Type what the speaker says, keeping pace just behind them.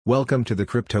Welcome to the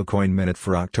Crypto Coin Minute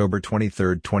for October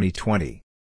 23, 2020.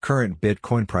 Current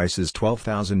Bitcoin price is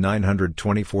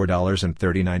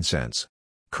 $12,924.39.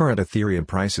 Current Ethereum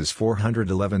price is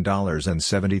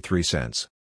 $411.73.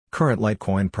 Current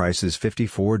Litecoin price is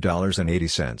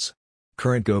 $54.80.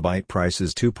 Current GoByte price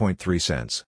is 2.3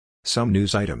 cents. Some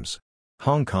news items.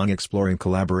 Hong Kong exploring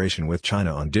collaboration with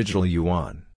China on digital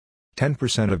yuan.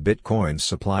 10% of Bitcoin's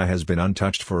supply has been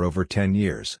untouched for over 10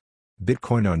 years.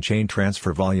 Bitcoin on-chain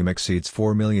transfer volume exceeds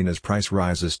 4 million as price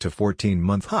rises to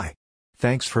 14-month high.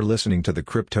 Thanks for listening to the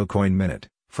Crypto Coin Minute.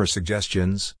 For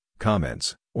suggestions,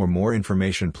 comments, or more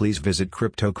information, please visit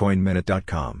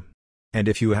cryptocoinminute.com. And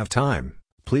if you have time,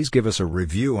 please give us a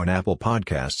review on Apple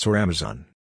Podcasts or Amazon.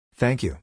 Thank you.